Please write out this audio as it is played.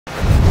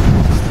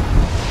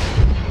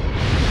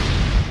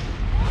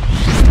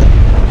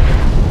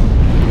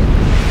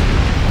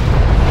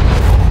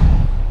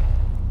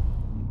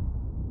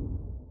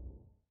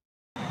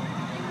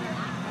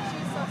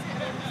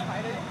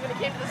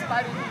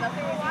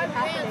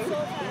happening.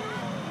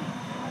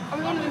 Are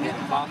we going to the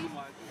Newton Coffee?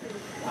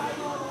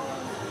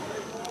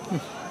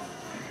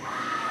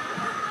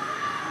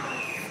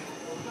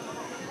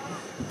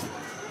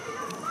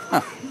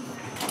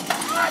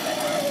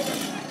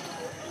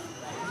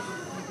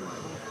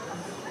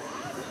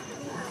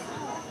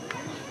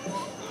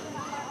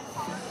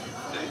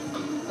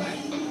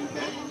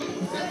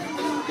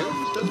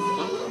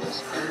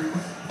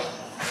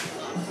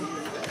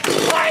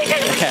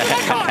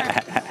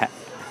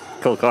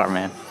 Cool car,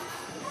 man.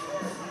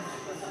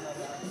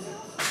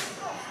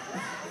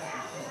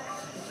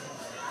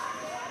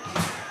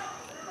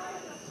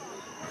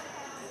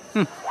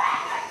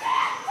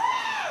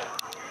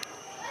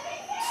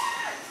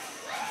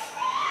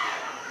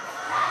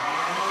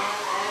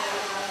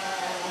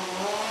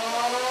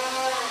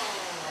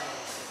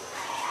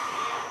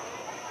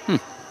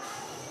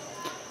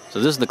 So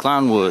this is the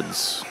Clown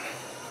Woods.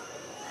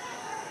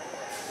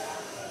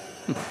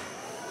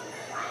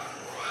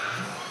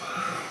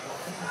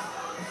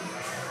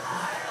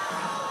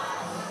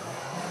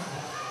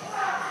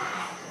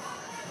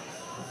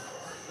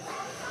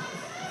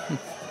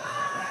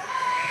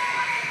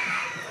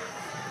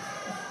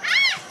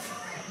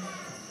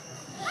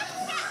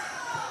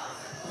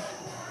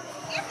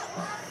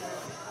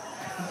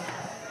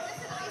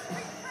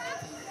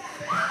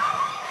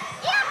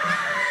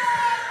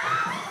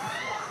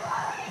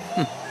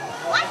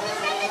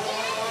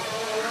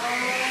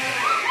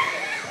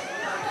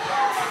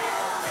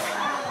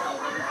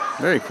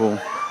 Very cool.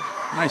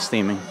 Nice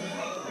theming.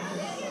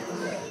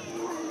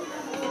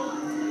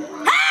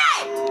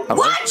 Hey! Hello?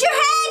 Watch your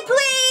head,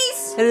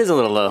 please! It is a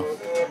little low.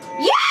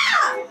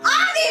 Yeah!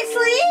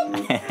 Obviously!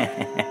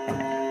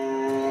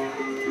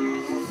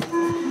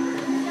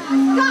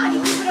 God, you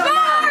keep it up.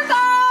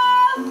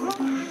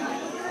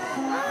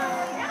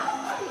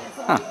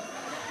 Huh.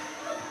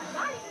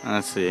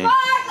 Let's see.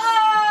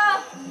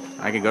 Sparkle!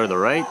 I could go to the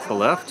right, to the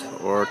left,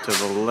 or to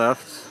the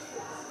left.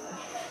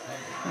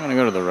 I'm gonna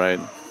go to the right.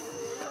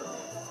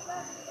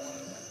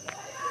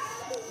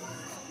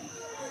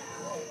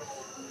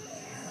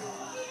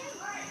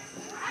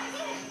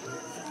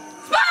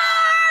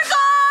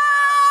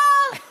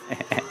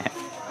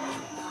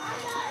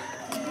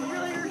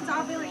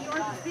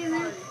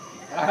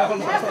 I don't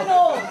know.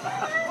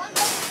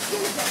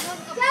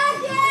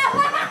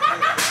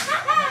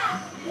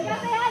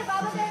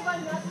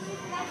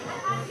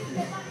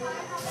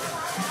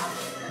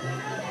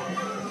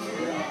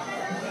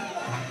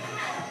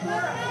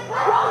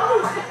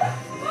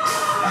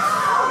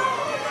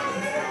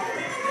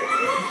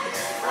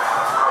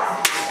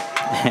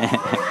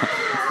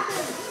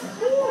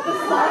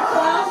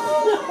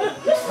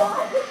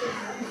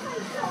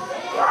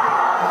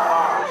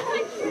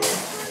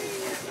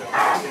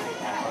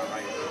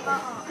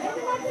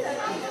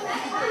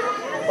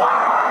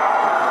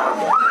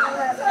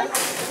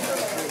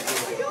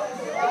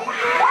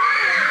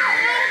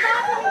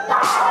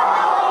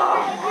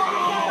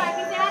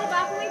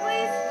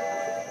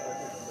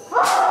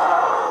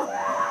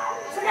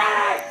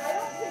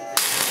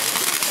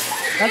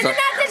 Isn't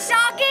that just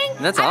shocking?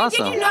 That's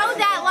awesome. Did you know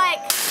that,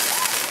 like,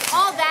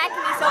 all that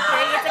can be so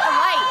pretty? It's like a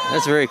light.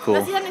 That's very cool.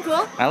 Let's see something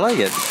cool? I like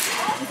it.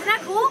 Isn't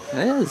that cool?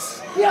 It is.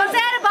 Yeah. Don't say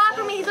that about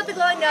for me. He's with the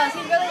glowing nose.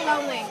 He's really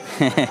lonely.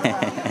 That's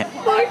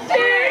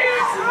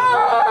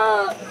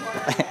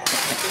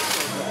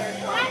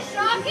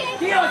shocking.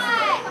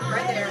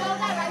 Right there.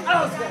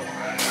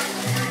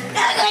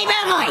 Ugly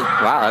boy.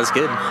 Wow, that's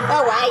good.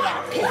 Oh, wow, you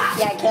got a pic.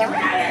 You got a camera?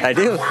 I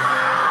do.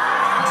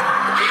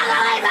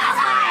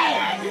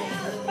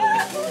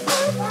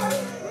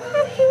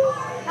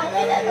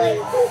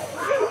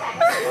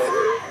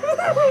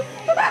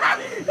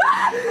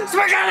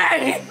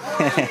 Spaghetti!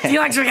 Do you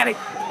like spaghetti?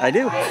 I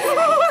do.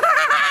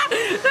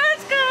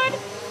 That's good.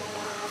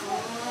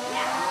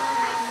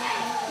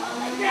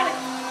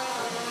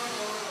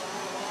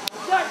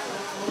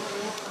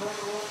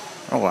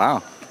 Oh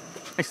wow,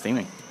 nice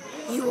theming.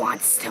 You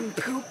want some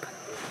poop?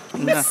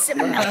 No. Mr.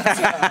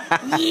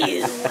 Melton,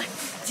 you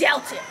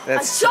dealt it. That's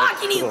I'm so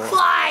shocking you, cool.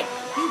 Clyde.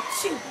 You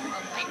too,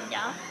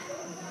 Linda.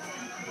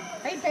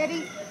 Hey,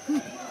 Betty.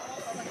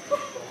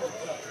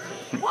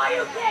 Why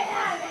you can't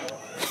have it?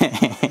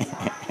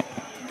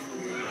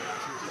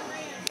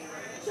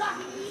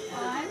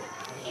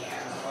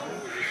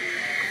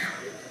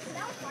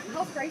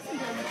 How's Grayson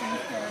doing with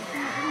things there?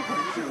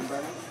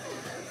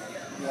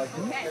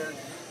 Okay.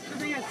 You're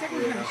bringing out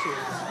second-hand shoes.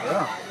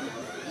 Yeah.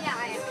 Yeah, I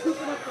am.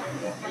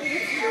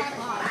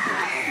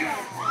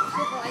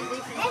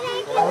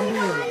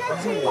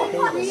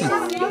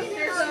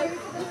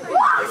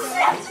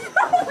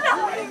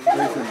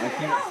 Listen, I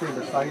can't stay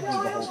beside you the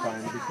whole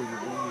time because you're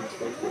only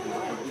supposed to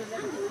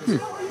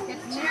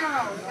It's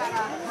narrow.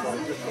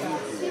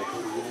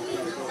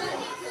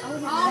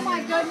 Oh my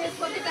goodness,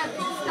 look at that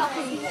big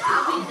stuffy.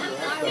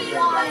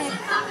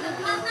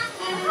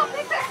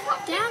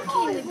 Down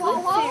came the good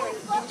fairy,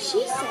 and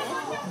she said,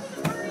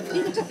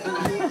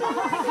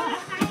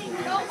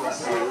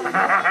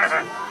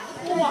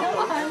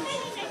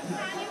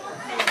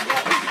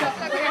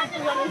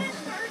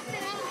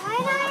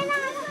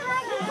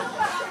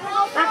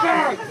 High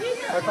five.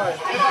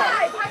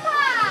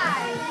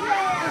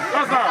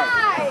 High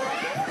five.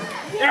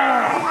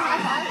 Yeah.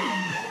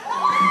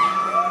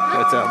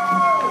 What's up?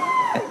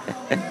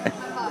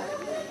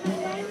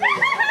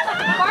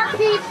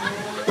 Barkeep.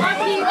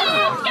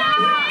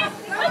 Guys!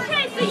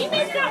 Okay, so you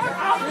missed out on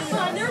all the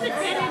fun. There's a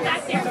dead end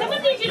back there.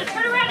 Someone needs you to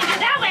turn around and go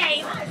that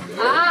way.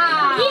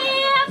 Ah.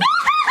 Yeah!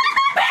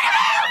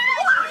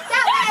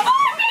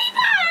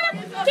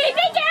 Keep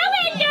it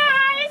going,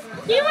 guys!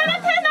 You want to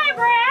pet my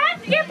breath?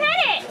 Here, pet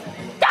it!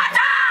 Don't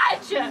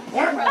touch!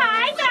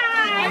 Bye,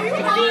 guys!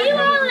 See you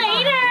all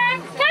later!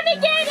 Come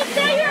again and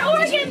sell your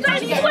organs! I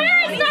swear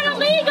it's not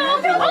illegal!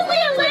 Only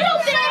a little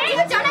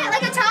bit! Donut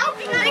like a toe?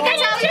 Like a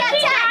toe? You got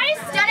 10.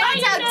 Donut like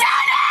a toe.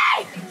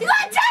 Donut! You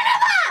got 10 of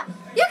them!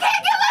 You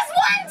can't give us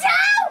one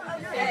toe?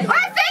 Or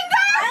a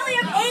finger? I only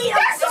have 8.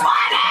 There's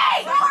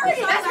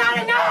 20! That's not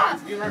enough!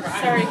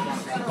 Sorry.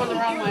 Going the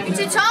wrong way. It's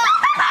your toe.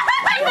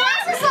 Who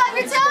wants to slap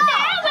your toe?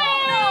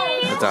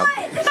 What's up?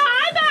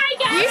 Bye-bye,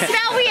 guys! You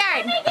smell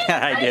weird.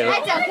 I do.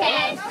 That's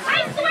okay. I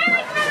swear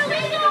it's not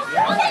illegal!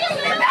 Only a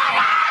little bit!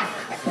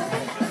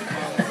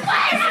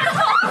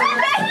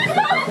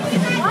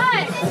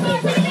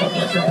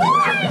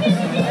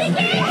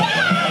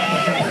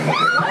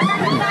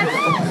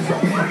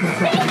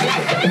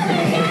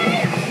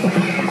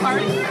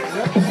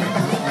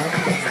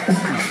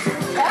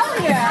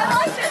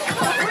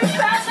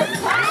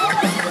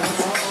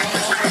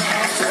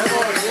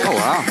 Oh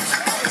wow.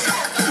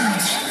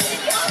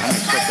 I didn't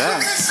expect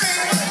that.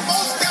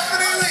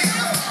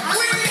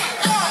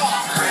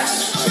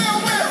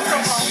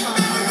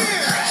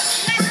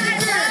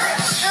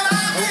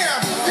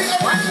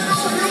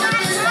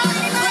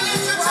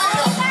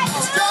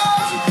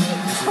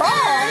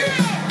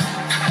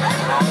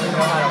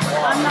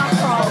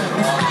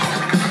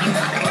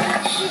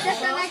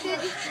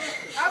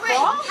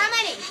 How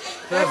many?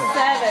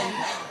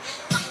 7.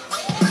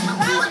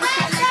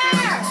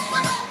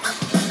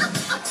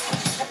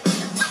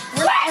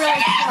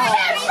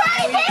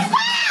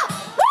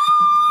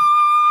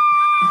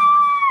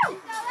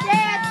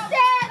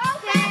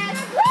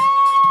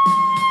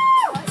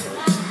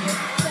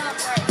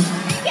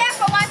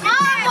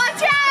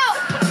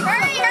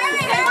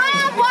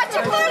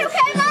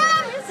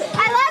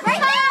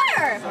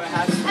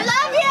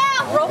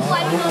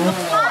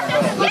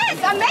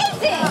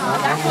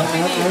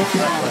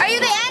 Are you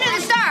the end or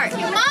the start?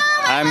 Mom,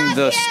 I'm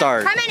the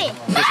start. How many?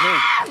 Just me.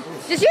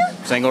 Just you?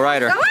 Single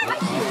rider. Go on.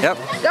 Yep.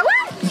 Go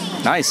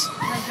on. Nice.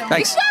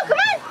 Thanks. Go, come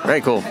on.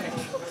 Very cool.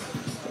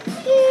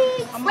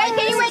 Wait,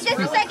 can you wait just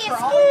a second? I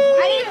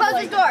need to close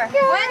this door. 1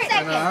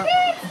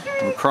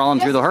 second. I'm crawling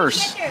through the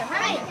hearse.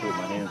 How many?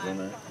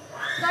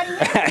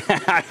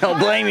 I don't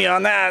blame you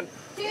on that.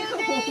 2,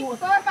 3, 4,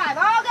 5.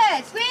 All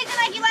good. Squeeze it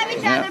like you love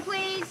each other,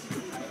 please.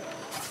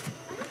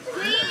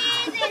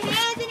 Squeeze and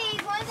hands and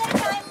knees. One at a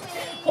time,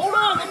 please. Hold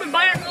on, let me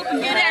back up and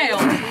get out.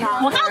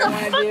 Well, how the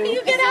fuck do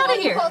you get out of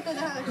here?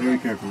 Very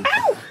careful.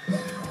 Ow!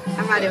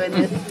 I'm not doing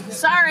this.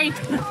 Sorry.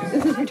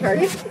 This is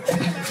retarded.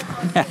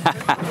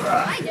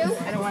 I do.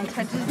 I don't want to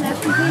touch his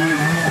nest.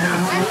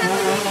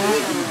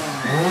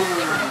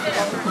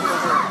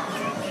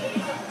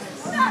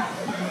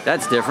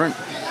 That's different.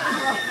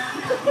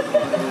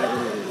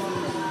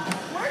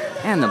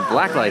 And the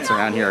black lights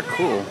around here are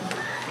cool.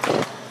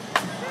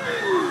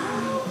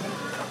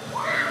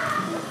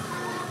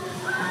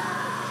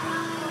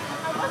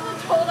 I wasn't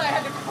told I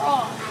had to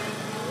cross.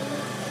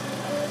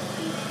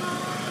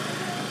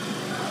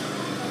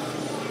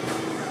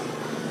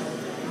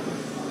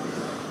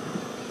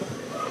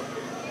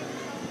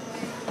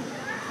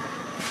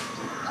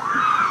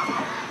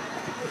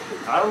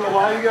 I don't know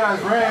why you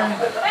guys ran.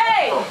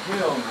 Hey! Oh,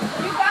 hell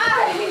no. You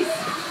guys!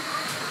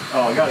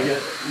 Oh, I gotta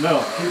get.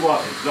 No, keep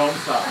walking. Don't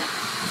stop.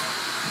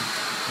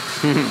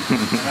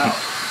 Out.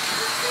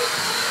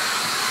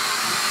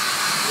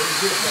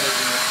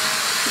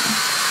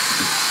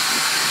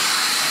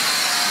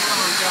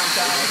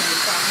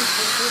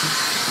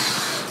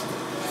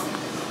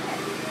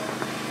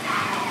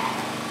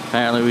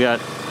 Apparently we got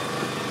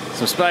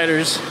some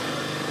spiders.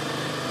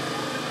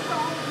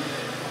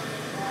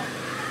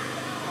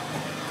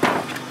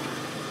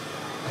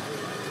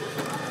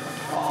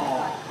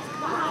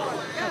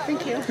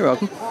 Thank you. You're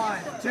welcome. 1,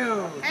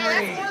 2, 3.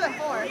 Hey, that's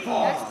more than 4.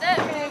 That's it.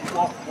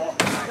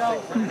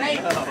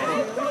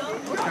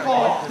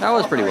 That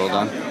was pretty well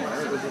done.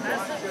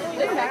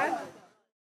 Didn't bad.